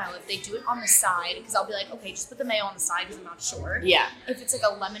once in a while, if they do it on the side, because I'll be like, okay, just put the mayo on the side because I'm not sure. Yeah. If it's like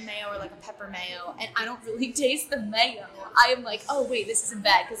a lemon mayo or like a pepper mayo, and I don't really taste the mayo, I am like, oh wait, this isn't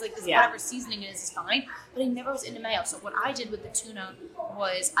bad because like this whatever seasoning it is fine. But I never was into mayo, so what I did with the tuna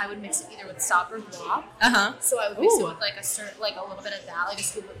was I would mix it either with stop or guac. So I would mix it with like a little bit of that, like a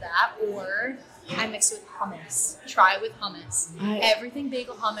scoop of that, or I mix it with hummus. Try it with hummus. Everything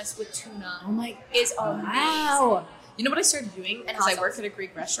bagel hummus with tuna is amazing. Wow. You know what I started doing? And Because I hot work at a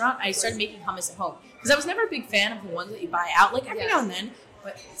Greek restaurant. I started making hummus at home. Because I was never a big fan of the ones that you buy out, like every now and then.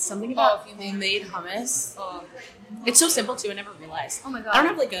 But something about homemade hummus. Oh. It's so simple too. I never realized. Oh my god. I don't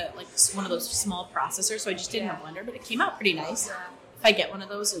have like one of those small processors, so I just did it in a blender. But it came out pretty nice. Yeah. If I get one of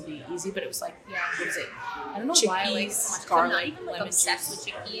those, it would be easy. But it was like, what is it? I don't know why I like it so much. Garlic, I'm not even like lemon obsessed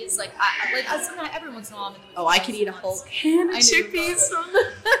juice. with chickpeas. Like every once in a while I'm in the mood Oh, for I could eat a whole can of I know, chickpeas but from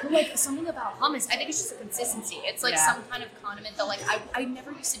the. But like something about hummus, I think it's just a consistency. It's like some kind of condiment that like I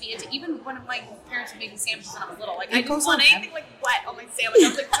never used to be into. Even when my parents were making sandwiches when I was little, like I didn't want anything like wet on my sandwich. I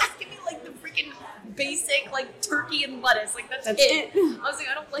was like, just give me like the freaking basic like turkey and lettuce. Like that's it. I was like,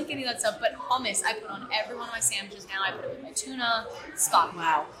 I don't like any of that stuff. But hummus, I put on every one of my sandwiches now. I put it with my tuna. Spot.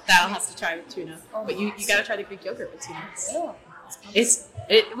 Wow, that'll have to try with tuna. Oh, but you gotta try the Greek yogurt with tuna. Yeah.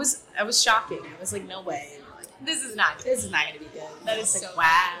 I was shocking. I was like, no way. This is not. This is not gonna be good. That is like, so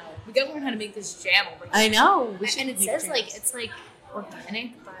wow. We gotta learn how to make this jam over here. I know. And it says like it's like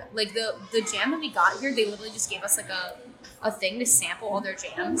organic, but like the jam that we got here, they literally just gave us like a thing to sample all their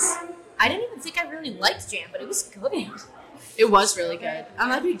jams. I didn't even think I really liked jam, but it was good. It was really good. I'm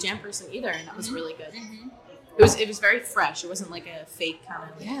not a big jam person either, and that was really good. Mm-hmm. It was very fresh. It wasn't like a fake kind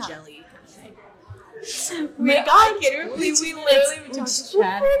of like jelly kind of thing. We literally we just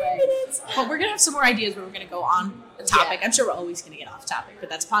chat away. But we're gonna have some more ideas where we're gonna go on a topic. Yeah. I'm sure we're always gonna get off topic, but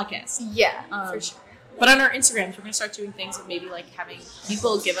that's a podcast. Yeah, for For sure. But on our Instagrams, we're gonna start doing things of maybe like having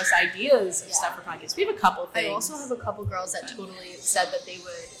people give us ideas of stuff for podcasts. We have a couple things. I also have a couple girls that totally said that they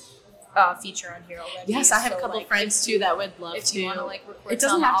would feature on here already. Yes, I have So, a couple like, friends too that would love if to. you want to like record It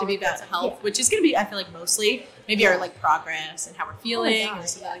doesn't some, have to I'll be record about some. health, which is going to be, I feel like, mostly maybe our like progress and how we're feeling or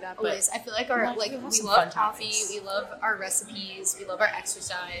something like that. But Always. I feel like our We'll like have we some love fun coffee, topics. we love our recipes, we love our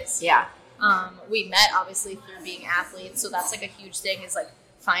exercise. yeah, We met obviously through being athletes, so that's like a huge thing. Is like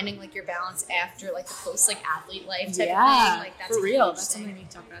finding like your balance after like the post like athlete life type of thing. Like that's for a real. huge That's thing. something we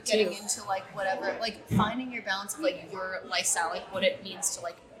talk about Getting too. into like whatever, like finding your balance of like your lifestyle, like what it means to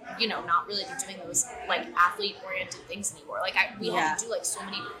like not really be doing those like athlete oriented things anymore. Like we have to do like so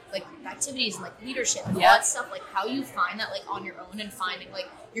many like activities and like leadership and all that stuff. Like how you find that like on your own and finding like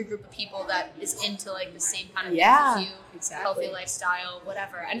your group of people that is into like the same kind of things as you, exactly. healthy lifestyle,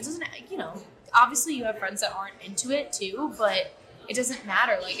 whatever. And it doesn't, obviously you have friends that aren't into it too, but it doesn't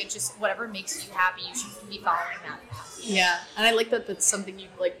matter. Like it just whatever makes you happy, you should be following that path. Yeah, and I like that. That's something you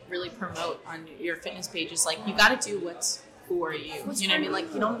like really promote on your fitness page. Is like you got to do what's for you. You know what I mean?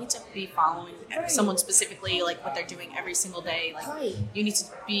 Like you don't need to be following someone specifically, like what they're doing every single day. Like you need to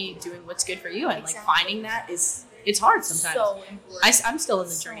be doing what's good for you, and like finding that it's hard sometimes. So important. I'm still in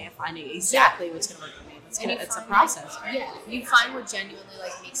the journey of finding exactly what's going to work for me. It's a process. Yeah, you find what genuinely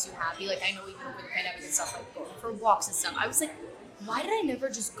like makes you happy. Like I know even over the pandemic and stuff, like going for walks and stuff. I was like, why did I never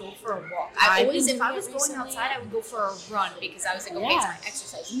just go for a walk? I always, if I was going outside, I would go for a run because I was like, okay, it's my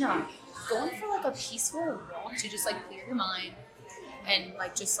exercise. No, going for like a peaceful walk to just like clear your mind, and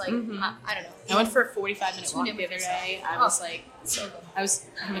like just like Mhm. I don't know. I went for a 45-minute Tune walk in the with other yourself. day. Oh. I was like, So good. I was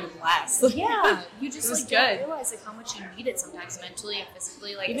having a blast. Yeah, you just It was like don't good. realize like how much you need it sometimes mentally and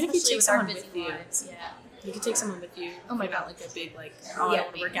physically. Like Even if you especially take with our someone busy with you. lives. Yeah. You could take someone with you. Oh my if you're not God. like a big like Yeah, I want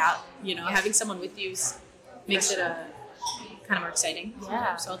to me. work out. You know, Yeah. having someone with you makes it a kind of more exciting.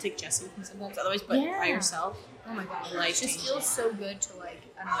 Yeah. So I'll take Jessie with me sometimes. Otherwise, but Yeah. by yourself, Oh my god, Life it just changing. feels so good to like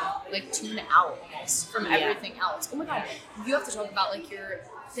I don't know, like tune out almost from Yeah. everything else. Oh my god, you have to talk about like your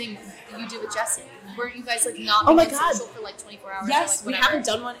thing you did with Jessie. Weren't you guys like not Oh my being God. social for like 24 hours? yes, or, we like, whatever? haven't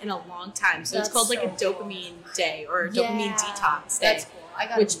done one in a long time. So That's it's called like a so cool. dopamine day or a dopamine Yeah, detox day, That's cool. I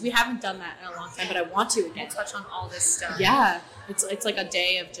got which we haven't done that in a long time, but I want to We'll again. touch on all this stuff. Yeah, it's like a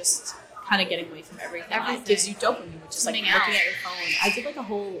day of just kind of getting away from everything. Everything. It gives you dopamine, which is like Tuning looking out. at your phone. I did like a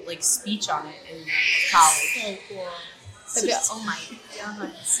whole like speech on it in college. So cool. It's just- Oh my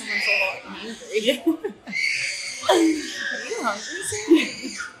god, someone's a little angry. Yeah. Are you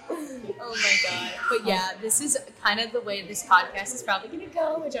hungry? Oh my god. But yeah, this is kind of the way this podcast is probably going to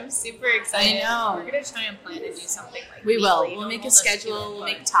go, which I'm super excited. I know. We're going to try and plan to do something like We will. weekly. We'll make a Don't hold us to it, schedule. We'll but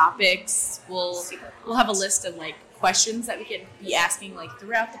make topics. We'll super we'll have a list of like questions that we can be asking like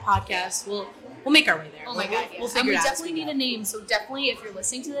throughout the podcast. We'll make our way there. Oh my We'll- god, yeah. We'll And figure we it out. as definitely we need go. a name, so definitely if you're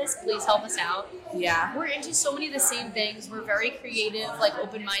listening to this, please help us out. Yeah. We're into so many of the same things. We're very creative, like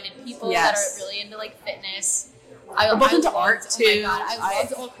open-minded people Yes. that are really into like fitness. We're both into loved- art, Oh too. my god, I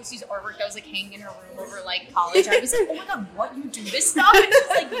loved all Christy's artwork that was like hanging in her room over like college. I was like, oh my god, what, you do this stuff? And she's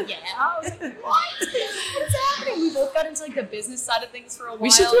like, yeah. I was like, what? What's happening? We both got into like the business side of things for a while.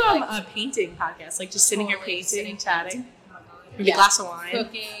 We should do like, a painting podcast, like just sitting here totally painting, sitting chatting, Oh my god. maybe a glass of wine.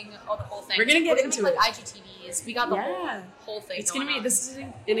 Cooking, all the whole thing. We're gonna get into make, it. like IGTVs. We got the Yeah. whole thing. It's going gonna be on. this is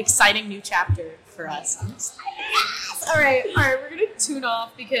an exciting new chapter for us. All right, we're gonna tune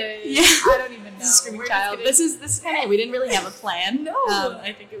off because Yeah. I don't even know. This is Screaming We're just Child. gonna- This is kind of we didn't really have a plan. No.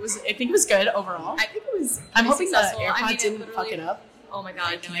 I think it was good overall. I think it was. I'm pretty hoping the successful. AirPod I mean, didn't literally- fuck it up. Oh my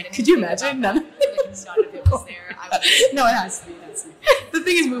god, no! I didn't Could you even think imagine? about None. that. Like, it's not if it was there. I would. No, it has to be. It has to be. The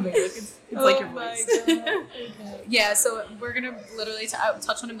thing is moving. Look, it's like your voice. God. Yeah, so we're gonna literally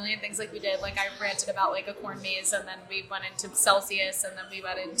touch on a million things like we did. Like I ranted about like a corn maze, and then we went into Celsius, and then we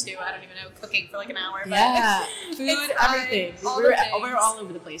went into I don't even know cooking for like an hour. But Yeah, food, It's everything. all We the were things. all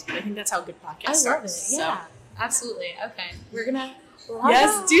over the place, but I think that's how good podcasts I start. love it. So, Yeah, absolutely. Okay, we're gonna Love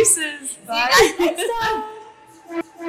yes, it. deuces. See you guys next time.